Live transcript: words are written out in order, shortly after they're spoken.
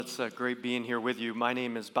It's great being here with you. My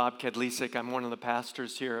name is Bob Kedlisik. I'm one of the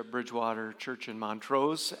pastors here at Bridgewater Church in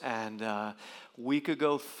Montrose. And a week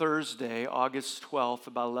ago Thursday, August 12th,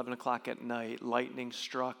 about 11 o'clock at night, lightning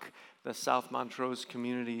struck the South Montrose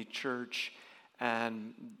Community Church,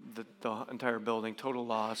 and the entire building, total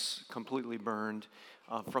loss, completely burned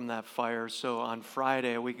from that fire. So on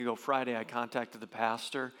Friday, a week ago Friday, I contacted the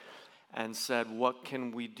pastor and said, what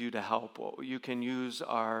can we do to help? Well, you can use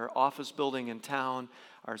our office building in town,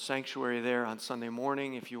 our sanctuary there on Sunday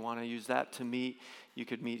morning. If you want to use that to meet, you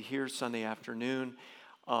could meet here Sunday afternoon.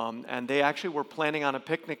 And they actually were planning on a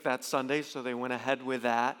picnic that Sunday, so they went ahead with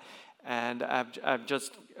that. And I've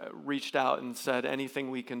just reached out and said,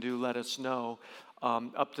 anything we can do, let us know.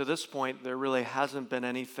 Up to this point, there really hasn't been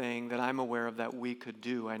anything that I'm aware of that we could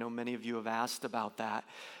do. I know many of you have asked about that.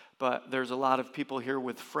 But there's a lot of people here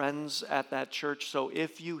with friends at that church. So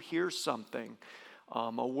if you hear something,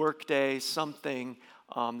 a work day, something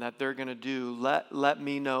that they're going to do, let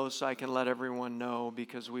me know so I can let everyone know,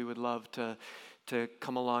 because we would love to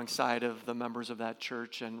come alongside of the members of that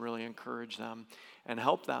church and really encourage them and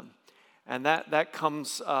help them. And that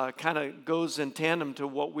comes, kind of goes in tandem to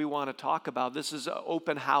what we want to talk about. This is an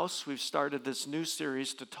open house. We've started this new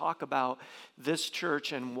series to talk about this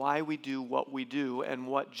church and why we do what we do and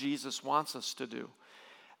what Jesus wants us to do.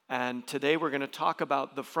 And today we're going to talk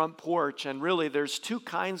about the front porch. And really there's two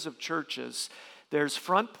kinds of churches. There's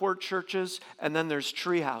front porch churches, and then there's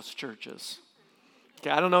treehouse churches.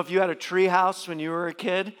 Okay, I don't know if you had a treehouse when you were a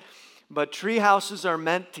kid, but treehouses are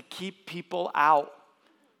meant to keep people out.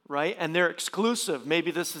 Right? And they're exclusive.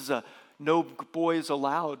 Maybe this is a no boys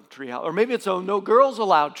allowed treehouse, or maybe it's a no girls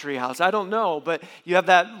allowed treehouse. I don't know, but you have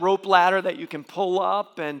that rope ladder that you can pull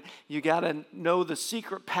up, and you got to know the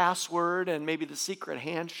secret password and maybe the secret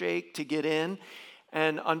handshake to get in.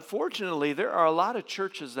 And unfortunately, there are a lot of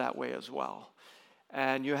churches that way as well.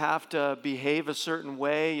 And you have to behave a certain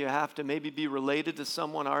way. You have to maybe be related to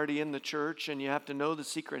someone already in the church, and you have to know the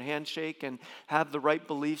secret handshake and have the right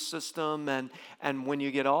belief system. And when you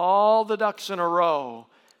get all the ducks in a row,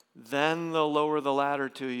 then they'll lower the ladder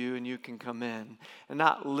to you and you can come in. And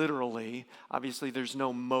not literally. Obviously, there's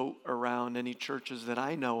no moat around any churches that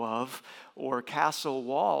I know of or castle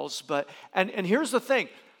walls. But and here's the thing.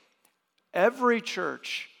 Every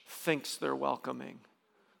church thinks they're welcoming,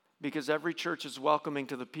 because every church is welcoming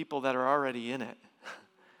to the people that are already in it.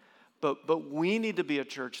 But we need to be a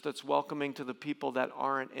church that's welcoming to the people that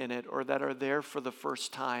aren't in it or that are there for the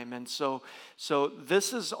first time. And so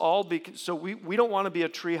this is all because, so we don't want to be a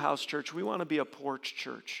treehouse church. We want to be a porch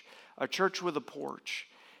church, a church with a porch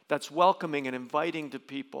that's welcoming and inviting to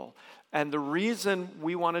people. And the reason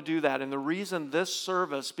we want to do that, and the reason this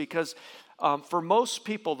service, because for most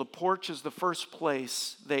people, the porch is the first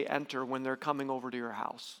place they enter when they're coming over to your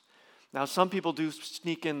house. Now, some people do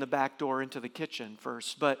sneak in the back door into the kitchen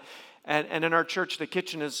first, but and in our church, the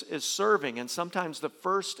kitchen is serving, and sometimes the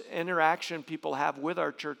first interaction people have with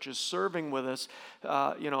our church is serving with us,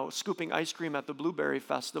 scooping ice cream at the Blueberry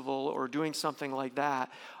Festival or doing something like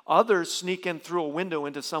that. Others sneak in through a window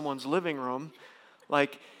into someone's living room,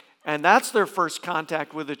 and that's their first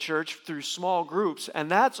contact with the church through small groups, and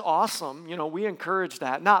that's awesome. We encourage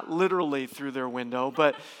that, not literally through their window,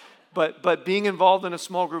 but being involved in a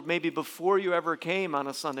small group maybe before you ever came on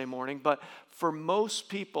a Sunday morning. But for most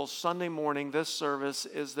people, Sunday morning, this service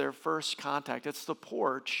is their first contact. It's the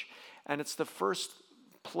porch, and it's the first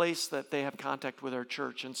place that they have contact with our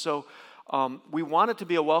church. And so we want it to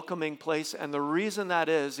be a welcoming place, and the reason that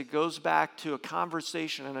is, it goes back to a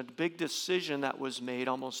conversation and a big decision that was made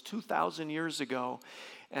almost 2,000 years ago.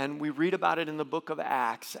 And we read about it in the book of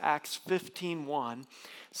Acts. Acts 15:1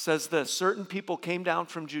 says this: certain people came down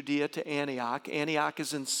from Judea to Antioch. Antioch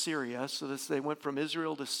is in Syria, so they went from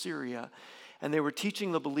Israel to Syria. And they were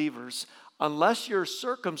teaching the believers, unless you're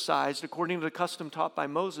circumcised according to the custom taught by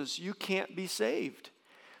Moses, you can't be saved.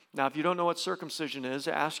 Now, if you don't know what circumcision is,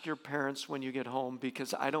 ask your parents when you get home,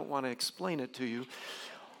 because I don't want to explain it to you.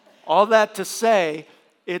 All that to say,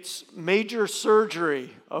 it's major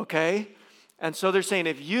surgery, okay? And so they're saying,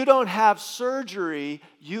 if you don't have surgery,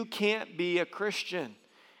 you can't be a Christian.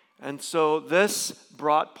 And so this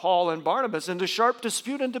brought Paul and Barnabas into sharp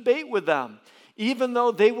dispute and debate with them, even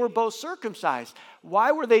though they were both circumcised.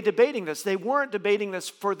 Why were they debating this? They weren't debating this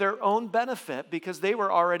for their own benefit, because they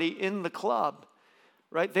were already in the club,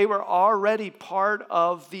 right? They were already part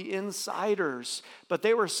of the insiders. But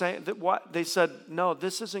they were saying that they said, no,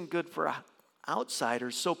 this isn't good for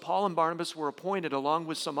outsiders. So Paul and Barnabas were appointed, along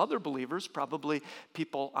with some other believers, probably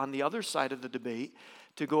people on the other side of the debate,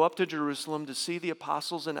 to go up to Jerusalem to see the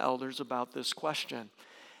apostles and elders about this question.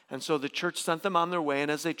 And so the church sent them on their way,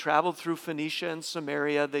 and as they traveled through Phoenicia and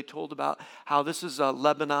Samaria, they told about how this is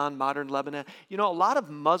Lebanon, modern Lebanon. You know, a lot of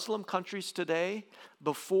Muslim countries today,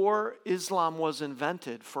 before Islam was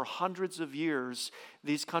invented, for hundreds of years,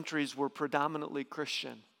 these countries were predominantly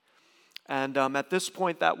Christian. And at this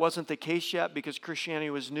point, that wasn't the case yet because Christianity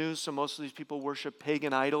was new, so most of these people worship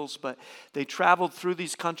pagan idols. But they traveled through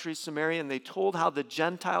these countries, Samaria, and they told how the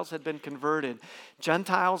Gentiles had been converted.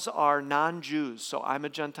 Gentiles are non-Jews, so I'm a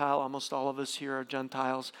Gentile. Almost all of us here are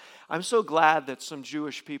Gentiles. I'm so glad that some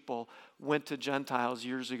Jewish people went to Gentiles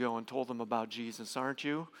years ago and told them about Jesus, aren't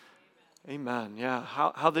you? Amen. Yeah.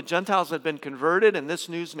 How the Gentiles had been converted, and this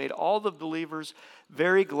news made all the believers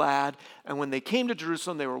very glad. And when they came to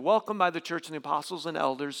Jerusalem, they were welcomed by the church and the apostles and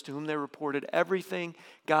elders, to whom they reported everything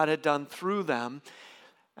God had done through them.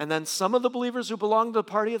 And then some of the believers who belonged to the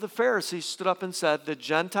party of the Pharisees stood up and said, the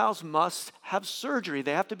Gentiles must have surgery.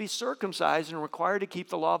 They have to be circumcised and required to keep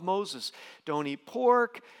the law of Moses. Don't eat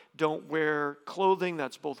pork. Don't wear clothing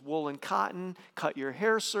that's both wool and cotton. Cut your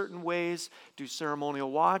hair certain ways. Do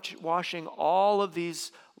ceremonial washing. All of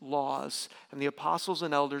these laws. And the apostles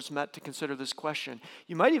and elders met to consider this question.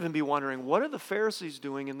 You might even be wondering, what are the Pharisees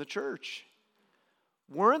doing in the church?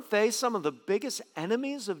 Weren't they some of the biggest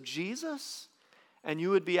enemies of Jesus? And you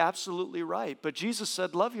would be absolutely right. But Jesus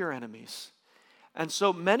said, love your enemies. And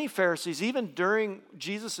so many Pharisees, even during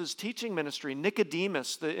Jesus' teaching ministry,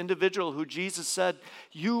 Nicodemus, the individual who Jesus said,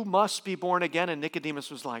 you must be born again. And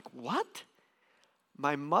Nicodemus was like, what?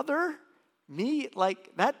 My mother? Me?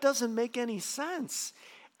 Like, that doesn't make any sense.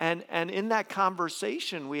 And in that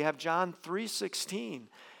conversation, we have John 3:16.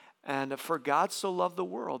 And for God so loved the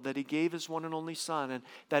world that he gave his one and only Son, and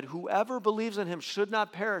that whoever believes in him should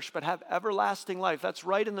not perish but have everlasting life. That's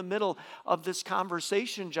right in the middle of this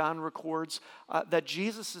conversation John records that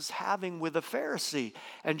Jesus is having with a Pharisee.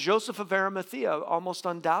 And Joseph of Arimathea, almost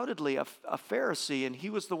undoubtedly a Pharisee, and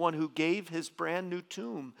he was the one who gave his brand new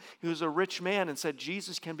tomb. He was a rich man and said,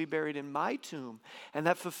 Jesus can be buried in my tomb. And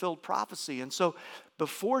that fulfilled prophecy. And so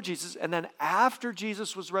before Jesus, and then after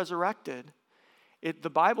Jesus was resurrected,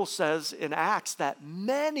 the Bible says in Acts that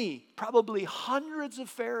many, probably hundreds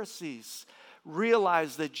of Pharisees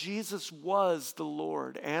realized that Jesus was the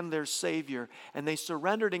Lord and their Savior, and they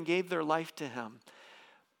surrendered and gave their life to him.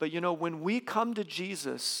 But you know, when we come to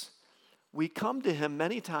Jesus, we come to him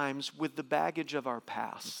many times with the baggage of our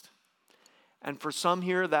past. And for some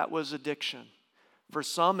here, that was addiction. For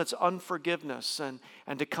some, it's unforgiveness, and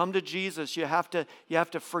to come to Jesus, you have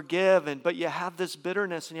to forgive, but you have this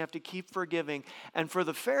bitterness, and you have to keep forgiving. And for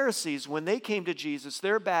the Pharisees, when they came to Jesus,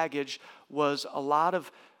 their baggage was a lot of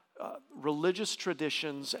religious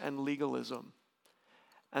traditions and legalism.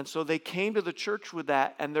 And so they came to the church with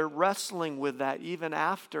that, and they're wrestling with that even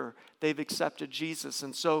after they've accepted Jesus.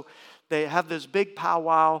 And so they have this big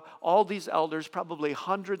powwow, all these elders, probably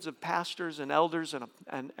hundreds of pastors and elders,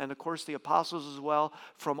 and of course the apostles as well,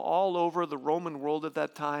 from all over the Roman world at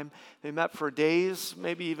that time. They met for days,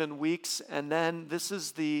 maybe even weeks, and then this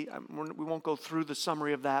is we won't go through the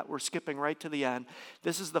summary of that, we're skipping right to the end.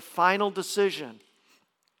 This is the final decision.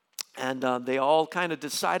 And they all kind of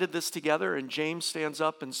decided this together, and James stands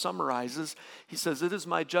up and summarizes. He says, it is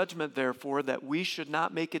my judgment, therefore, that we should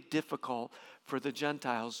not make it difficult for the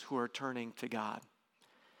Gentiles who are turning to God.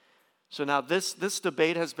 So now this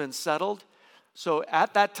debate has been settled. So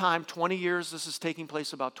at that time, 20 years, this is taking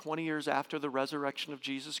place about 20 years after the resurrection of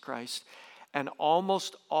Jesus Christ, and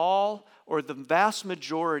almost all, or the vast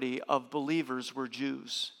majority of believers were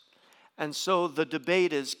Jews. And so the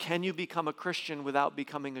debate is, can you become a Christian without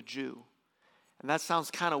becoming a Jew? And that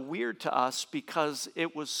sounds kind of weird to us because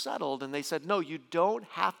it was settled. And they said, no, you don't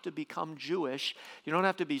have to become Jewish. You don't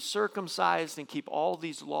have to be circumcised and keep all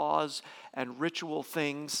these laws and ritual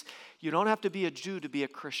things. You don't have to be a Jew to be a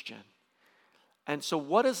Christian. And so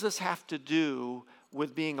what does this have to do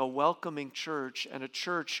with being a welcoming church and a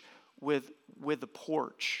church with a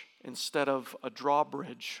porch instead of a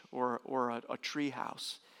drawbridge or a tree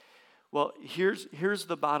house? Well, here's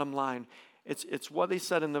the bottom line. It's what they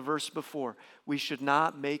said in the verse before. We should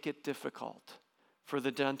not make it difficult for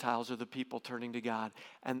the Gentiles or the people turning to God.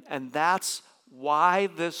 And that's why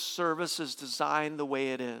this service is designed the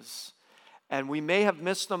way it is. And we may have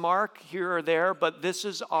missed the mark here or there, but this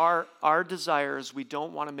is our desire is we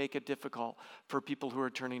don't want to make it difficult for people who are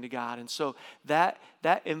turning to God. And so that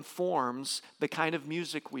informs the kind of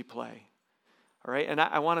music we play. All right, and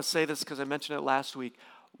I want to say this because I mentioned it last week.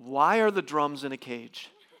 Why are the drums in a cage?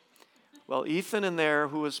 Well, Ethan in there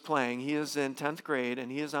who is playing, he is in 10th grade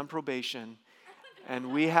and he is on probation.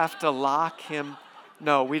 And we have to lock him.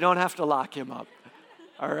 No, we don't have to lock him up.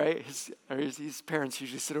 All right? His parents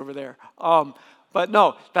usually sit over there. But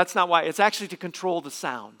no, that's not why. It's actually to control the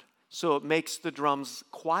sound. So it makes the drums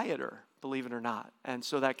quieter, believe it or not. And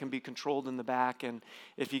so that can be controlled in the back. And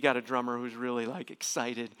if you got a drummer who's really like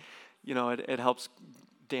excited, it helps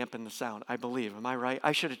dampen the sound, I believe. Am I right?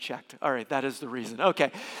 I should have checked. All right, that is the reason.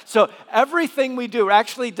 Okay, so everything we do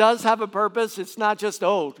actually does have a purpose. It's not just,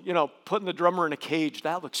 putting the drummer in a cage.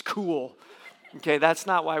 That looks cool. Okay, that's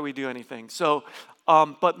not why we do anything. So,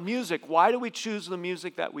 but music, why do we choose the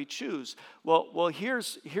music that we choose? Well,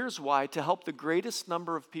 here's why: to help the greatest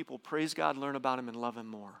number of people praise God, learn about Him, and love Him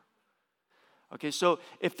more. Okay, so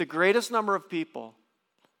if the greatest number of people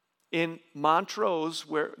in Montrose,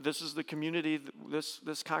 where this is the community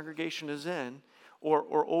this congregation is in,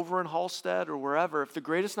 or over in Halstead or wherever, if the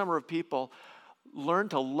greatest number of people learn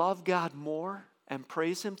to love God more and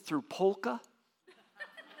praise Him through polka,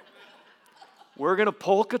 we're going to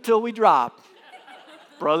polka till we drop.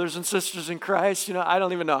 Brothers and sisters in Christ, I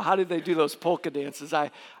don't even know. How did they do those polka dances?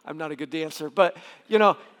 I'm not a good dancer. But,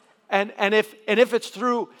 and if it's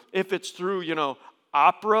through,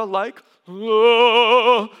 opera like,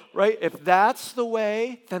 right? If that's the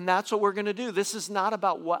way, then that's what we're going to do. This is not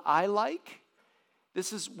about what I like.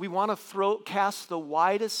 We want to cast the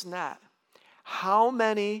widest net. How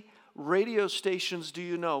many radio stations do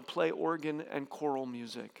you know play organ and choral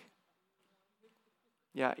music?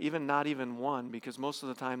 Yeah, not even one, because most of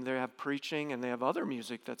the time they have preaching and they have other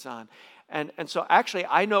music that's on. And so actually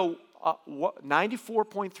I know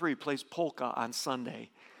 94.3 plays polka on Sunday.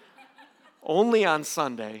 Only on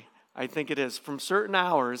Sunday, I think it is, from certain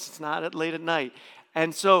hours. It's not late at night.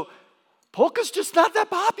 And so polka's just not that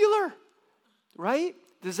popular, right?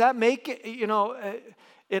 Does that make it,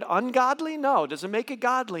 it ungodly? No. Does it make it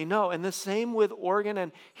godly? No. And the same with organ.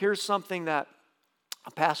 And here's something that a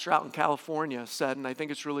pastor out in California said, and I think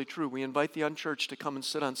it's really true. We invite the unchurched to come and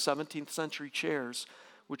sit on 17th century chairs,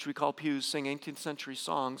 which we call pews, sing 18th century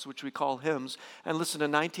songs, which we call hymns, and listen to a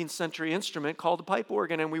 19th century instrument called a pipe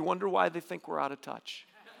organ, and we wonder why they think we're out of touch.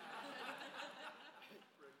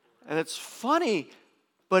 And it's funny,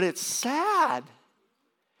 but it's sad,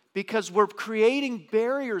 because we're creating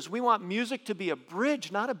barriers. We want music to be a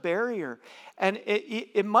bridge, not a barrier. And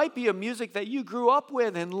it might be a music that you grew up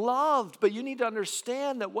with and loved, but you need to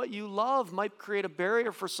understand that what you love might create a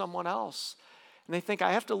barrier for someone else. And they think,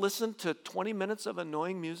 I have to listen to 20 minutes of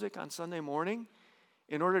annoying music on Sunday morning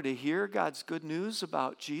in order to hear God's good news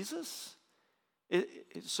about Jesus?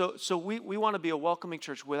 So we want to be a welcoming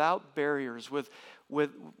church without barriers.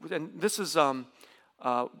 And this is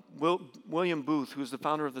William Booth, who's the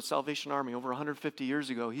founder of the Salvation Army over 150 years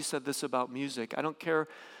ago. He said this about music: I don't care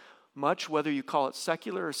much whether you call it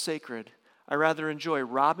secular or sacred. I rather enjoy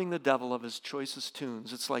robbing the devil of his choicest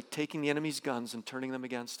tunes. It's like taking the enemy's guns and turning them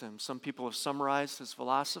against him. Some people have summarized his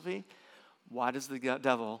philosophy: why does the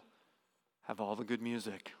devil have all the good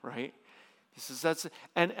music, right?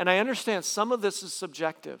 And I understand some of this is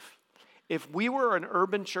subjective. If we were an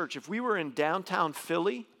urban church, if we were in downtown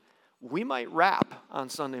Philly, we might rap on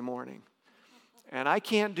Sunday morning. And I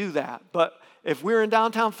can't do that. But if we're in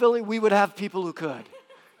downtown Philly, we would have people who could,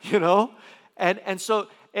 And so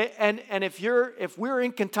if we're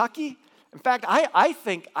in Kentucky, in fact, I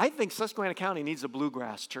think Susquehanna County needs a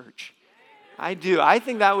bluegrass church. I do. I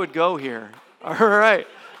think that would go here. All right.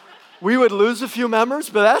 We would lose a few members,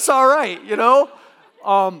 but that's all right,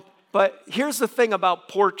 But here's the thing about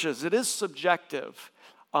porches. It is subjective.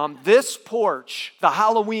 This porch, the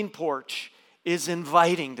Halloween porch, is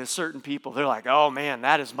inviting to certain people. They're like, oh man,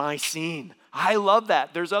 that is my scene. I love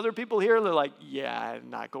that. There's other people here, they're like, yeah, I'm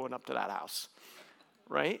not going up to that house,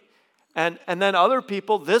 right? And then other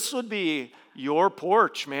people, this would be your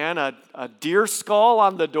porch, man, a deer skull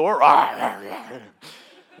on the door.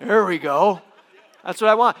 There we go. That's what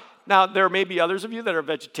I want. Now, there may be others of you that are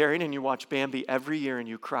vegetarian and you watch Bambi every year and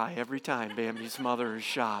you cry every time Bambi's mother is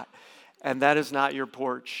shot. And that is not your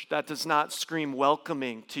porch. That does not scream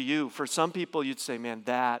welcoming to you. For some people, you'd say, man,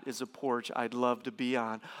 that is a porch I'd love to be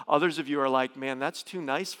on. Others of you are like, man, that's too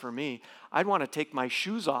nice for me. I'd want to take my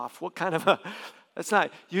shoes off. What kind of that's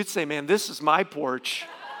not, you'd say, man, this is my porch.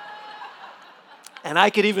 And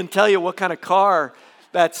I could even tell you what kind of car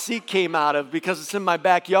that seat came out of because it's in my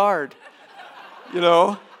backyard,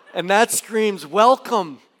 And that screams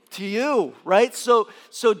welcome to you, right? So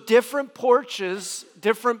different porches,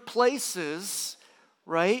 different places,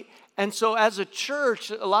 right? And so as a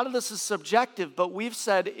church, a lot of this is subjective, but we've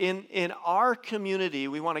said in our community,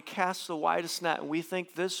 we want to cast the widest net, and we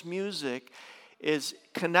think this music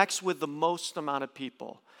connects with the most amount of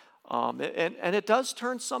people. And it does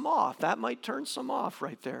turn some off. That might turn some off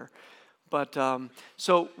right there. But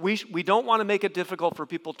so we don't want to make it difficult for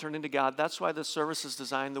people turning to God. That's why this service is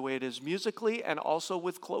designed the way it is musically and also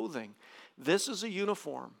with clothing. This is a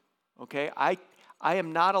uniform, okay? I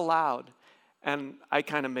am not allowed, and I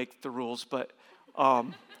kind of make the rules, but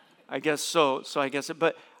I guess so. So I guess it,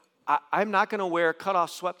 but I'm not going to wear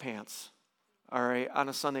cut-off sweatpants, all right, on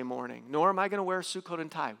a Sunday morning. Nor am I going to wear a suit, coat, and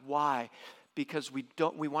tie. Why? Because we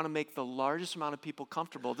want to make the largest amount of people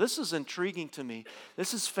comfortable. This is intriguing to me.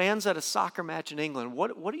 This is fans at a soccer match in England.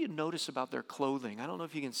 What do you notice about their clothing? I don't know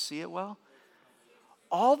if you can see it well.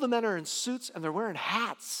 All the men are in suits and they're wearing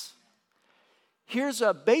hats. Here's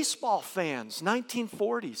baseball fans,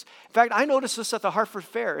 1940s. In fact, I noticed this at the Hartford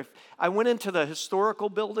Fair. If I went into the historical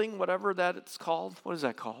building, whatever that it's called. What is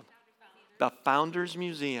that called? The Founders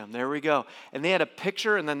Museum. There we go. And they had a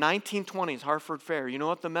picture in the 1920s Hartford Fair. You know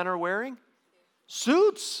what the men are wearing?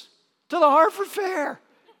 Suits to the Hartford Fair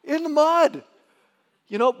in the mud.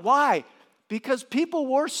 You know why? Because people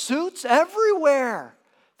wore suits everywhere.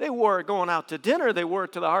 They wore it going out to dinner. They wore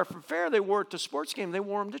it to the Hartford Fair. They wore it to sports games. They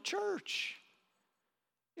wore them to church.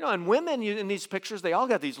 You know, and women in these pictures, they all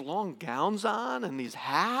got these long gowns on and these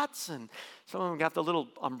hats, and some of them got the little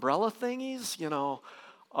umbrella thingies, you know.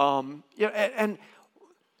 And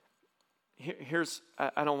here's,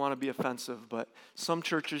 I don't want to be offensive, but some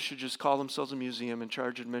churches should just call themselves a museum and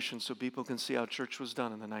charge admission so people can see how church was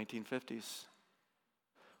done in the 1950s.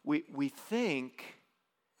 We think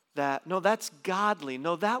that, no, that's godly.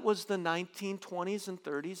 No, that was the 1920s and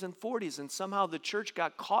 30s and 40s, and somehow the church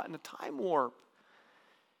got caught in a time warp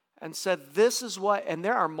and said, this is what, and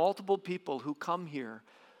there are multiple people who come here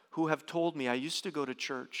who have told me, I used to go to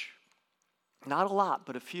church, not a lot,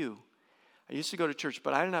 but a few. I used to go to church,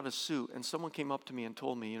 but I didn't have a suit, and someone came up to me and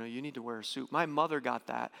told me, you know, you need to wear a suit. My mother got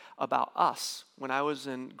that about us when I was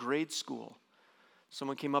in grade school.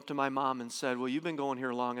 Someone came up to my mom and said, well, you've been going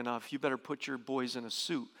here long enough, you better put your boys in a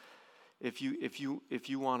suit if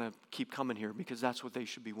you want to keep coming here, because that's what they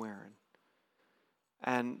should be wearing.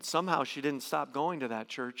 And somehow she didn't stop going to that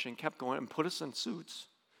church and kept going and put us in suits.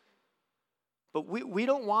 But we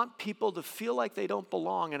don't want people to feel like they don't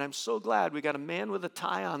belong. And I'm so glad we got a man with a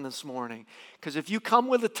tie on this morning. Because if you come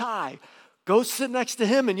with a tie, go sit next to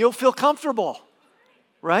him and you'll feel comfortable.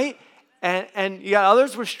 Right? And you got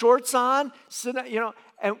others with shorts on, you know,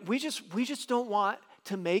 and we just don't want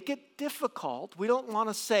to make it difficult. We don't want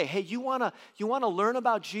to say, hey, you want to learn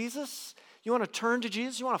about Jesus? You want to turn to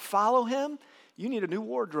Jesus? You want to follow him? You need a new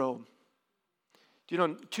wardrobe. You know,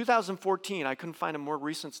 in 2014, I couldn't find a more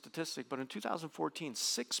recent statistic, but in 2014,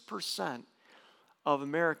 6% of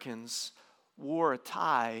Americans wore a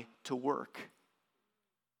tie to work.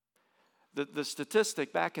 The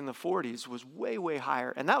statistic back in the 40s was way, way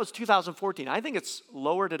higher, and that was 2014. I think it's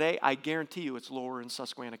lower today. I guarantee you it's lower in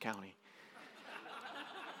Susquehanna County.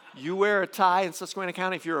 You wear a tie in Susquehanna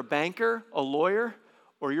County if you're a banker, a lawyer,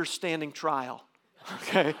 or you're standing trial,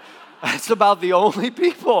 okay? That's about the only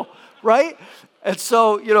people, right? And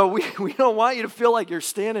so, you know, we don't want you to feel like you're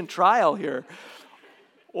standing trial here.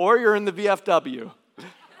 Or you're in the VFW,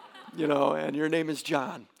 you know, and your name is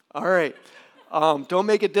John. All right. Don't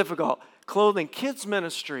make it difficult. Clothing, kids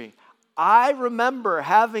ministry. I remember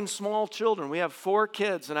having small children. We have 4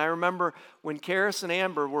 kids, and I remember when Karis and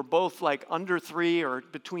Amber were both like under 3 or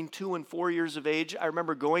between 2 and 4 years of age, I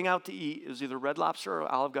remember going out to eat. It was either Red Lobster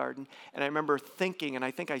or Olive Garden, and I remember thinking, and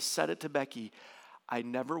I think I said it to Becky, I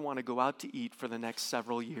never want to go out to eat for the next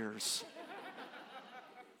several years.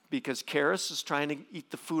 Because Karis is trying to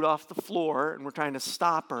eat the food off the floor, and we're trying to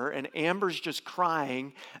stop her, and Amber's just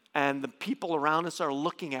crying, and the people around us are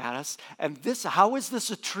looking at us, and how is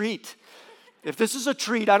this a treat? If this is a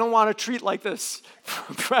treat, I don't want a treat like this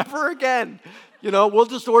forever again. You know, we'll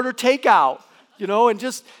just order takeout, you know, and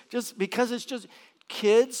just because it's just,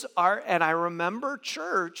 kids are, and I remember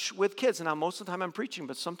church with kids, and now most of the time I'm preaching,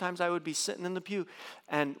 but sometimes I would be sitting in the pew,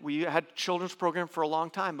 and we had children's program for a long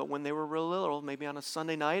time, but when they were real little, maybe on a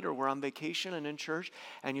Sunday night, or we're on vacation and in church,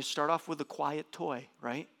 and you start off with a quiet toy,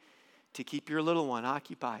 right, to keep your little one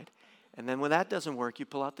occupied, and then when that doesn't work, you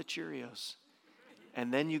pull out the Cheerios,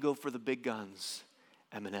 and then you go for the big guns,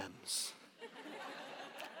 M&Ms.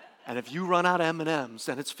 And if you run out of M&Ms,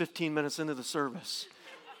 and it's 15 minutes into the service,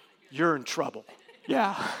 you're in trouble.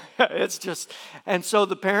 Yeah, it's just, and so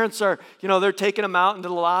the parents are, you know, they're taking them out into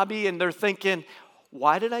the lobby and they're thinking,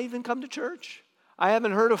 why did I even come to church? I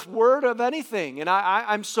haven't heard a word of anything, and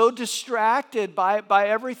I'm so distracted by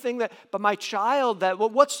everything but my child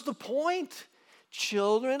well, what's the point?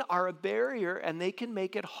 Children are a barrier, and they can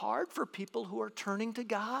make it hard for people who are turning to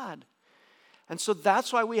God. And so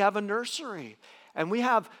that's why we have a nursery. And we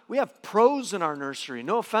have pros in our nursery.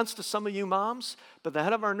 No offense to some of you moms, but the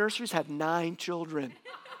head of our nurseries had 9 children.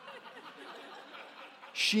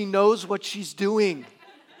 She knows what she's doing.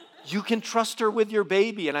 You can trust her with your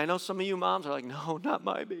baby. And I know some of you moms are like, no, not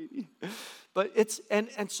my baby. But it's, and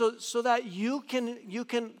so that you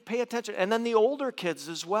can pay attention. And then the older kids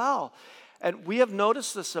as well. And we have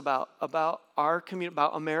noticed this about our community,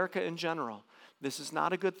 about America in general. This is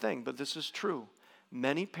not a good thing, but this is true.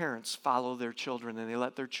 Many parents follow their children and they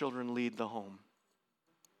let their children lead the home.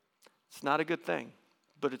 It's not a good thing,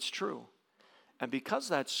 but it's true. And because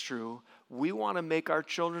that's true, we want to make our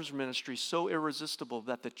children's ministry so irresistible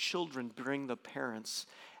that the children bring the parents.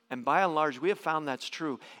 And by and large, we have found that's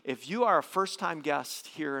true. If you are a first-time guest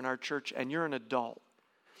here in our church and you're an adult,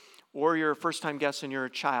 or you're a first-time guest and you're a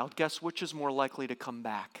child, guess which is more likely to come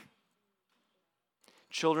back?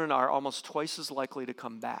 Children are almost twice as likely to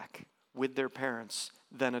come back with their parents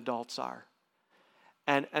than adults are.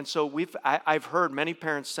 And so I've heard many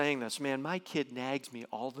parents saying this, man, my kid nags me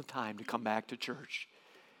all the time to come back to church,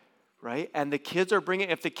 right? And the kids are bringing,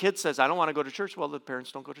 if the kid says, I don't want to go to church, well, the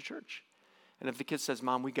parents don't go to church. And if the kid says,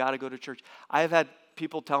 Mom, we got to go to church. I have had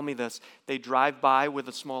people tell me this. They drive by with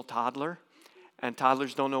a small toddler, and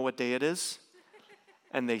toddlers don't know what day it is,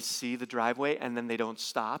 and they see the driveway, and then they don't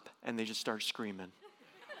stop, and they just start screaming.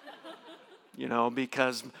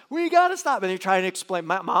 Because we got to stop. And they're trying to explain,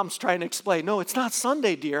 my mom's trying to explain, no, it's not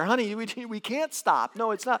Sunday, dear. Honey, we can't stop.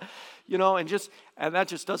 No, it's not. And that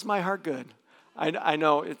just does my heart good. I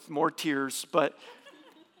know it's more tears, but,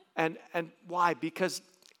 and why? Because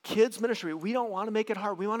kids ministry, we don't want to make it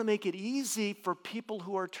hard. We want to make it easy for people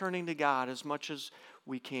who are turning to God as much as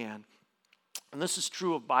we can. And this is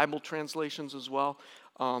true of Bible translations as well.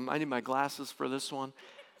 I need my glasses for this one.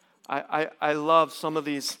 I love some of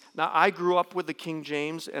these. Now, I grew up with the King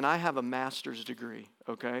James, and I have a master's degree,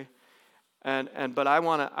 okay? But I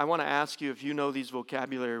want to ask you if you know these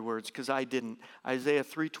vocabulary words, because I didn't. Isaiah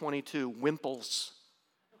 3:22, wimples.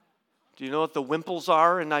 Do you know what the wimples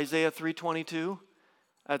are in Isaiah 3:22?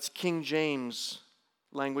 That's King James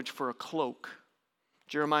language for a cloak.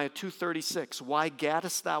 Jeremiah 2:36, why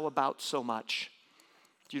gaddest thou about so much?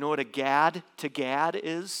 Do you know what a gad, to gad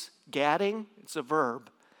is? Gadding, it's a verb.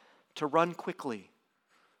 To run quickly,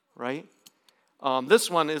 right? This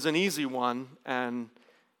one is an easy one, and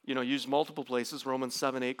used multiple places. Romans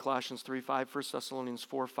 7:8, Colossians 3:5, 1 Thessalonians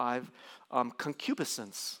 4:5.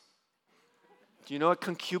 Concupiscence. Do you know what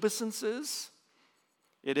concupiscence is?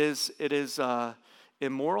 It is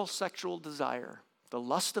immoral sexual desire, the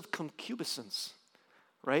lust of concupiscence,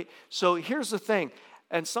 right? So here's the thing.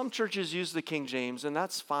 And some churches use the King James, and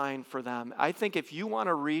that's fine for them. I think if you want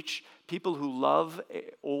to reach people who love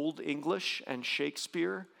Old English and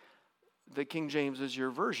Shakespeare, the King James is your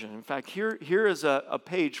version. In fact, here is a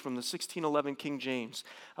page from the 1611 King James.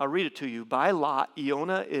 I'll read it to you. By lot,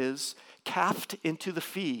 Iona is caft into the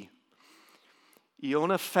fee.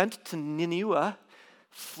 Iona fent to Nineveh,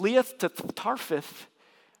 fleeth to Tarfith,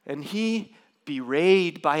 and he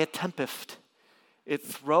bewrayed by a tempest. It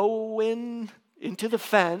thrown into the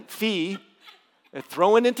fee,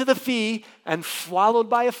 thrown into the fee, and swallowed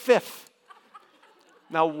by a fifth.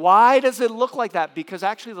 Now, why does it look like that? Because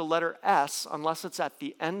actually the letter S, unless it's at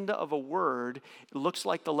the end of a word, it looks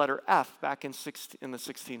like the letter F back in the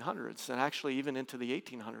 1600s, and actually even into the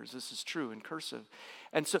 1800s. This is true in cursive.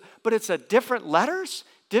 And so, but it's a different letters,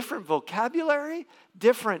 different vocabulary,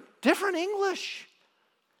 different English.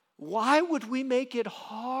 Why would we make it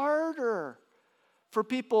harder for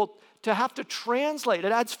people to have to translate?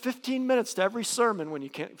 It adds 15 minutes to every sermon when you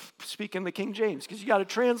can't speak in the King James, because you got to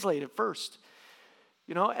translate it first.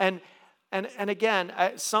 And again,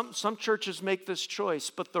 some churches make this choice,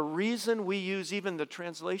 but the reason we use even the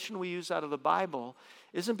translation we use out of the Bible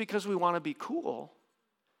isn't because we want to be cool.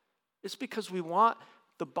 It's because we want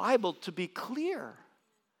the Bible to be clear.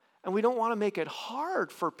 And we don't want to make it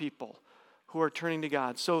hard for people who are turning to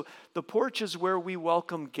God. So the porch is where we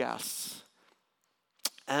welcome guests.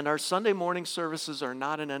 And our Sunday morning services are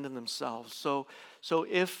not an end in themselves. So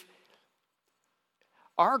if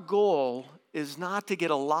our goal is not to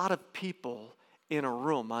get a lot of people in a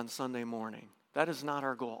room on Sunday morning. That is not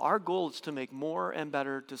our goal. Our goal is to make more and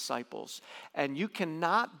better disciples. And you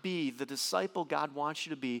cannot be the disciple God wants you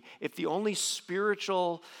to be if the only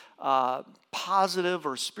spiritual, positive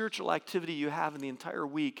or spiritual activity you have in the entire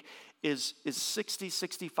week is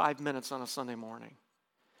 65 minutes on a Sunday morning.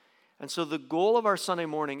 And so the goal of our Sunday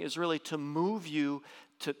morning is really to move you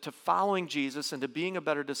to following Jesus and to being a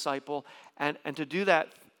better disciple, and to do that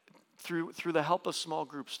through the help of small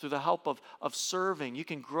groups, through the help of serving. You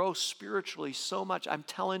can grow spiritually so much. I'm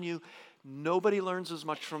telling you, nobody learns as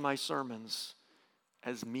much from my sermons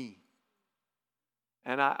as me.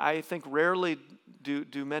 And I think rarely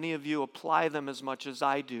do many of you apply them as much as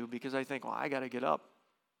I do, because I think, well, I got to get up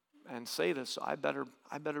and say this, so I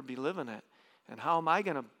better be living it. And how am I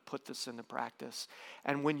going to put this into practice?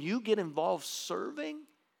 And when you get involved serving,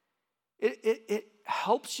 it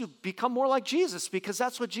helps you become more like Jesus, because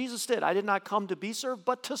that's what Jesus did. I did not come to be served,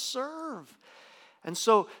 but to serve. And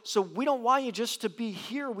so we don't want you just to be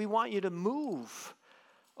here. We want you to move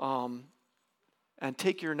and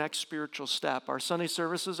take your next spiritual step. Our Sunday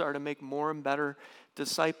services are to make more and better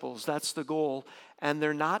disciples. That's the goal. And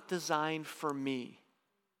they're not designed for me.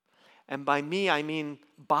 And by me, I mean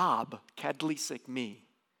Bob Kadlisik, me.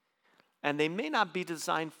 And they may not be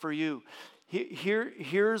designed for you.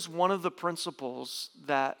 Here's one of the principles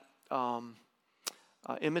that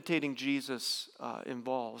imitating Jesus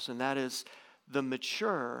involves, and that is the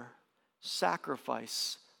mature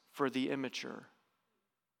sacrifice for the immature.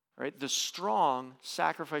 Right? The strong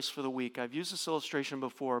sacrifice for the weak. I've used this illustration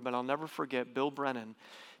before, but I'll never forget Bill Brennan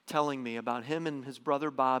telling me about him and his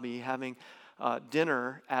brother Bobby having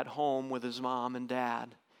dinner at home with his mom and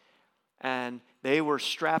dad. And they were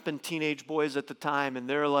strapping teenage boys at the time, and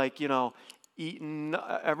they're like, eating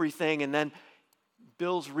everything. And then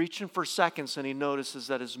Bill's reaching for seconds, and he notices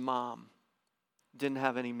that his mom didn't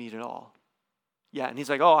have any meat at all. Yeah, and he's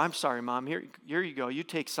like, oh, I'm sorry, Mom. Here you go. You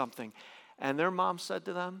take something. And their mom said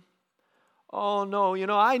to them, oh, no,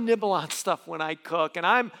 I nibble on stuff when I cook, and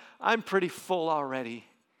I'm pretty full already.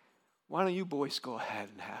 Why don't you boys go ahead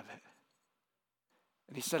and have it?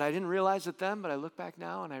 And he said, I didn't realize it then, but I look back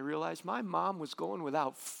now and I realized my mom was going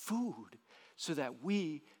without food so that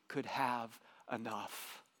we could have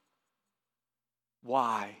enough.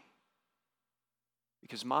 Why?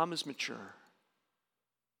 Because Mom is mature.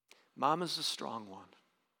 Mom is the strong one.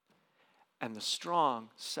 And the strong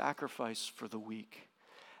sacrifice for the weak.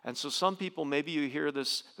 And so some people, maybe you hear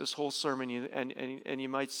this whole sermon and you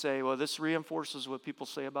might say, well, this reinforces what people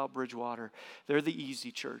say about Bridgewater. They're the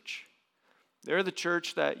easy church. They're the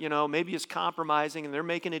church that, maybe is compromising, and they're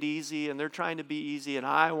making it easy, and they're trying to be easy, and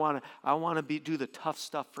I want to do the tough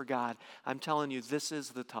stuff for God. I'm telling you, this is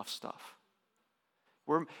the tough stuff.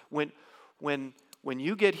 When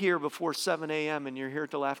you get here before 7 a.m. and you're here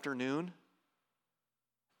till afternoon,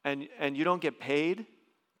 and you don't get paid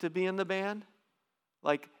to be in the band,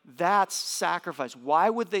 like, that's sacrifice.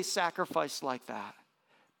 Why would they sacrifice like that?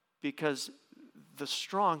 Because the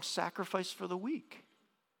strong sacrifice for the weak.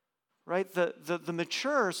 Right? The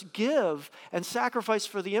matures give and sacrifice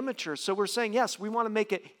for the immature. So we're saying, yes, we want to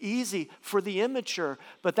make it easy for the immature,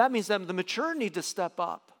 but that means that the mature need to step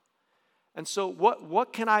up. And so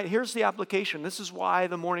here's the application. This is why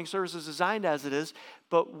the morning service is designed as it is,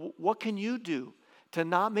 but what can you do to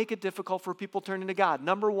not make it difficult for people turning to God?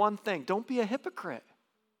 Number one thing, don't be a hypocrite.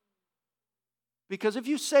 Because if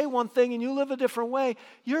you say one thing and you live a different way,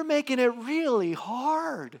 you're making it really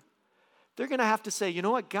hard. They're going to have to say, you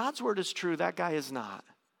know what, God's word is true, that guy is not.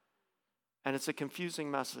 And it's a confusing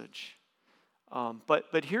message.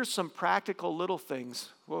 But here's some practical little things.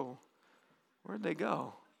 Whoa, where'd they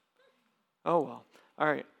go? Oh, well. All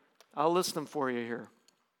right, I'll list them for you here.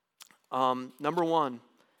 Number one,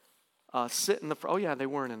 sit in the front. Oh, yeah, they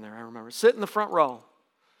weren't in there, I remember. Sit in the front row.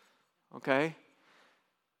 Okay?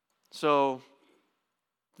 So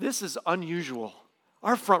this is unusual.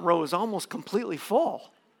 Our front row is almost completely full.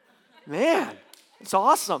 Man, it's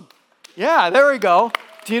awesome. Yeah, there we go.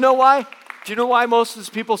 Do you know why? Do you know why most of these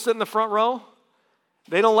people sit in the front row?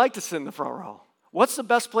 They don't like to sit in the front row. What's the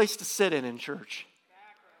best place to sit in church?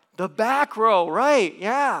 The back row, right,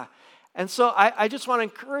 yeah. And so I just want to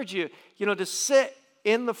encourage you, to sit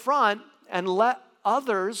in the front and let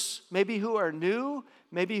others, maybe who are new,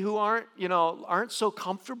 maybe who aren't so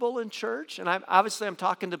comfortable in church. And I'm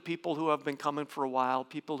talking to people who have been coming for a while,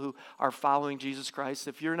 people who are following Jesus Christ.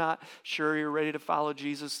 If you're not sure you're ready to follow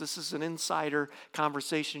Jesus, this is an insider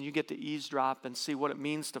conversation. You get to eavesdrop and see what it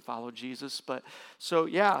means to follow Jesus. But so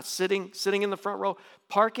yeah, sitting in the front row,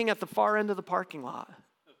 parking at the far end of the parking lot.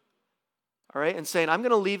 All right, and saying, I'm going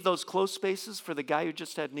to leave those closed spaces for the guy who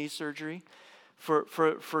just had knee surgery,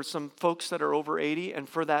 for some folks that are over 80, and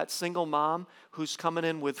for that single mom who's coming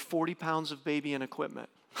in with 40 pounds of baby and equipment.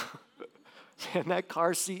 And that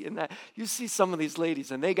car seat and that, you see some of these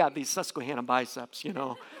ladies, and they got these Susquehanna biceps,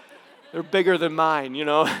 They're bigger than mine,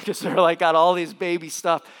 because they're like got all these baby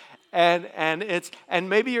stuff. And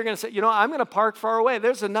maybe you're going to say, I'm going to park far away.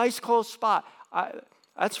 There's a nice close spot.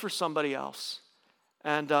 That's for somebody else.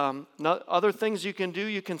 And other things you can do,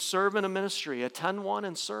 you can serve in a ministry, attend one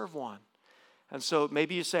and serve one. And so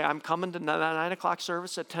maybe you say, I'm coming to 9 o'clock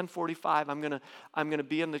service at 10:45. I'm gonna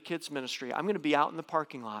be in the kids ministry. I'm gonna be out in the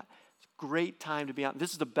parking lot. great time to be on.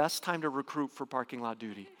 This is the best time to recruit for parking lot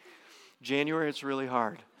duty. January, it's really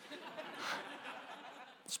hard.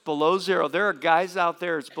 It's below zero. There are guys out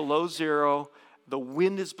there, it's below zero. The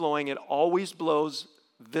wind is blowing. It always blows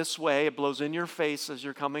this way. It blows in your face as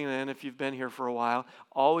you're coming in if you've been here for a while.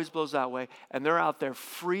 Always blows that way. And they're out there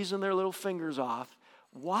freezing their little fingers off.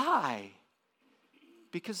 Why?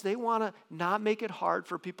 Because they want to not make it hard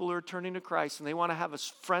for people who are turning to Christ, and they want to have a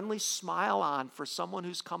friendly smile on for someone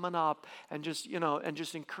who's coming up and just, and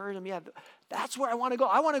just encourage them. Yeah, that's where I want to go.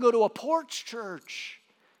 I want to go to a porch church,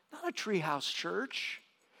 not a treehouse church.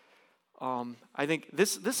 I think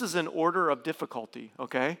this is an order of difficulty,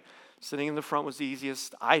 okay? Sitting in the front was the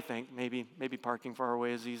easiest, I think. Maybe parking far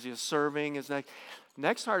away is the easiest. Serving is next.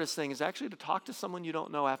 Next hardest thing is actually to talk to someone you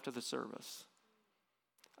don't know after the service.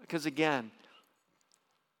 Because again,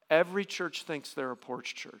 every church thinks they're a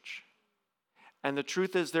porch church. And the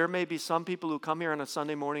truth is there may be some people who come here on a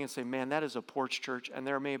Sunday morning and say, man, that is a porch church. And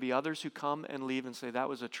there may be others who come and leave and say, that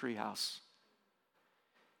was a treehouse.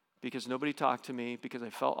 Because nobody talked to me, because I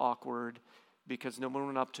felt awkward, because no one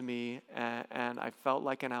went up to me, and I felt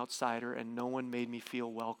like an outsider, and no one made me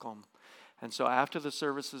feel welcome. And so after the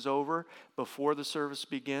service is over, before the service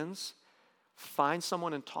begins, find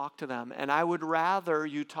someone and talk to them. And I would rather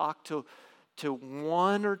you talk to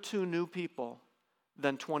one or two new people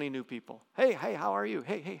than 20 new people. Hey, how are you?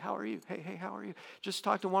 Hey, how are you? Hey, how are you? Just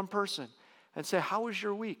talk to one person and say, how was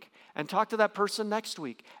your week? And talk to that person next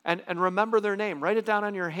week. And remember their name. Write it down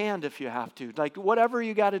on your hand if you have to. Like whatever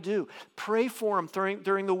you got to do. Pray for them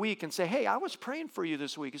during the week and say, hey, I was praying for you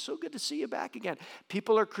this week. It's so good to see you back again.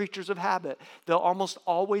 People are creatures of habit. They'll almost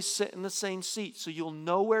always sit in the same seat, so you'll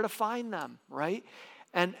know where to find them, right?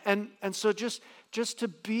 And so just to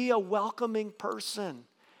be a welcoming person,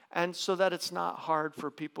 and so that it's not hard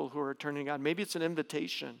for people who are turning to God. Maybe it's an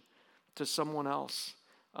invitation to someone else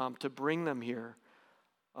to bring them here.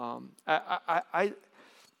 I'm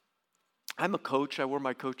a coach. I wore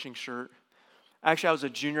my coaching shirt. Actually, I was a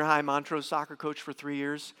junior high Montrose soccer coach for 3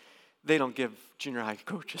 years. They don't give junior high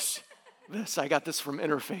coaches this. I got this from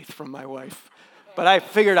Interfaith from my wife. But I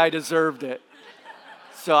figured I deserved it.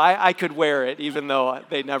 So I could wear it, even though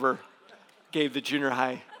they never gave the junior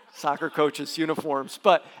high soccer coaches uniforms.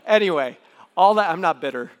 But anyway, all that, I'm not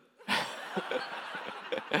bitter.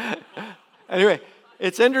 Anyway,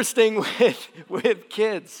 it's interesting with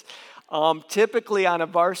kids. Typically on a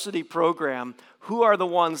varsity program, who are the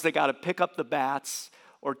ones that got to pick up the bats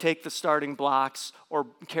or take the starting blocks or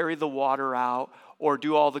carry the water out or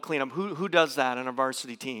do all the cleanup? Who does that on a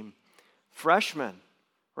varsity team? Freshmen,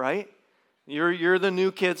 right? You're the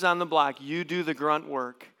new kids on the block. You do the grunt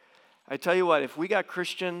work. I tell you what, if we got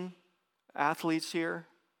Christian athletes here,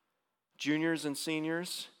 juniors and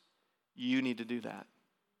seniors, you need to do that.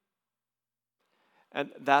 And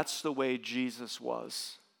that's the way Jesus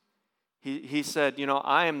was. He said,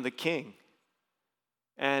 I am the king.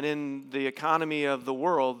 And in the economy of the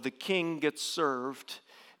world, the king gets served.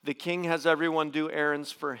 The king has everyone do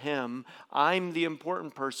errands for him. I'm the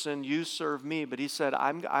important person. You serve me. But he said,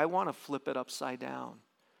 I want to flip it upside down.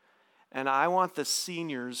 And I want the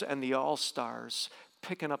seniors and the all-stars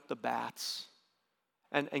picking up the bats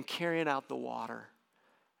and carrying out the water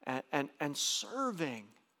and serving.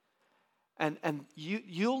 And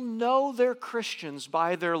you'll know they're Christians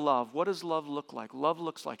by their love. What does love look like? Love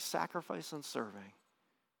looks like sacrifice and serving.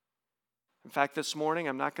 In fact, this morning,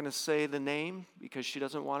 I'm not going to say the name because she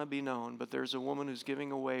doesn't want to be known, but there's a woman who's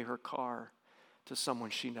giving away her car to someone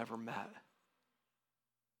she never met.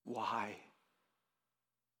 Why?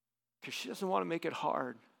 Because she doesn't want to make it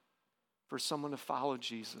hard for someone to follow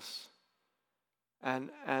Jesus. And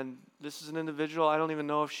this is an individual, I don't even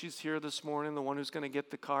know if she's here this morning, the one who's going to get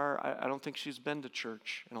the car. I don't think she's been to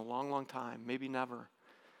church in a long, long time, maybe never.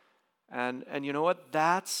 And you know what?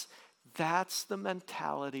 That's the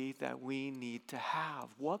mentality that we need to have.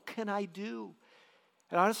 What can I do?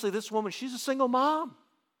 And honestly, this woman, she's a single mom.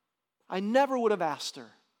 I never would have asked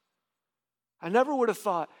her. I never would have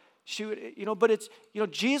thought she would, but it's,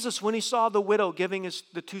 Jesus, when he saw the widow giving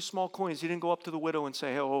the 2 small coins, he didn't go up to the widow and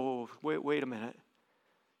say, oh, wait a minute.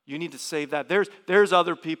 You need to save that. There's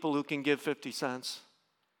other people who can give 50 cents.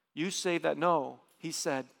 You save that. No. He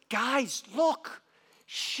said, guys, look,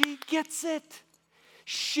 she gets it.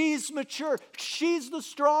 She's mature. She's the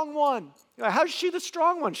strong one. How's she the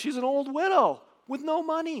strong one? She's an old widow with no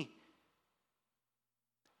money.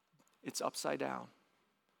 It's upside down.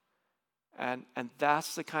 And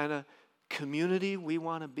that's the kind of community we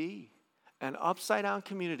want to be. An upside down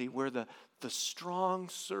community where the strong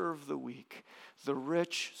serve the weak, the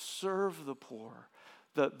rich serve the poor,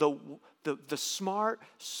 the smart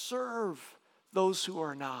serve those who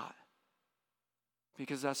are not.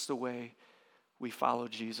 because that's the way we follow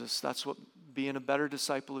Jesus. That's what being a better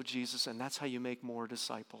disciple of Jesus, and that's how you make more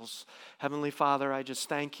disciples. Heavenly Father, I just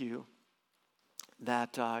thank you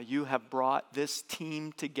that you have brought this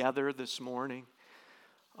team together this morning.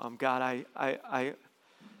 God,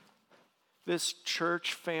 this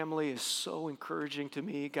church family is so encouraging to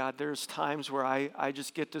me. God, there's times where I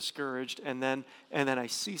just get discouraged, and then I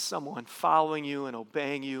see someone following you and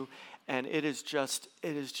obeying you, and it is just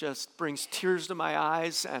brings tears to my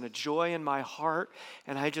eyes and a joy in my heart.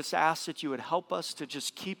 And I just ask that you would help us to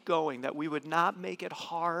just keep going, that we would not make it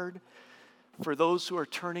hard for those who are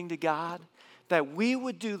turning to God, that we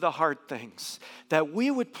would do the hard things, that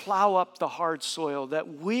we would plow up the hard soil,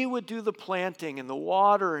 that we would do the planting and the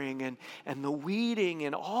watering and the weeding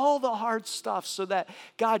and all the hard stuff, so that,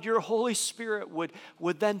 God, your Holy Spirit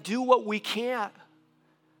would then do what we can't,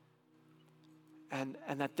 and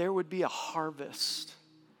that there would be a harvest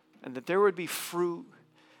and that there would be fruit.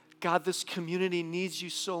 God, this community needs you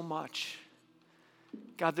so much.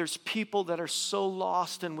 God, there's people that are so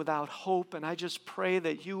lost and without hope, and I just pray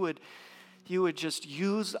that you would just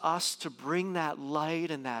use us to bring that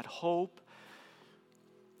light and that hope,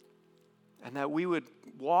 and that we would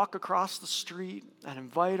walk across the street and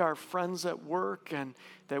invite our friends at work, and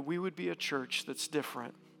that we would be a church that's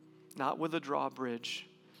different, not with a drawbridge,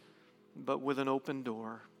 but with an open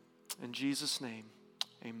door. In Jesus' name,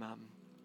 amen.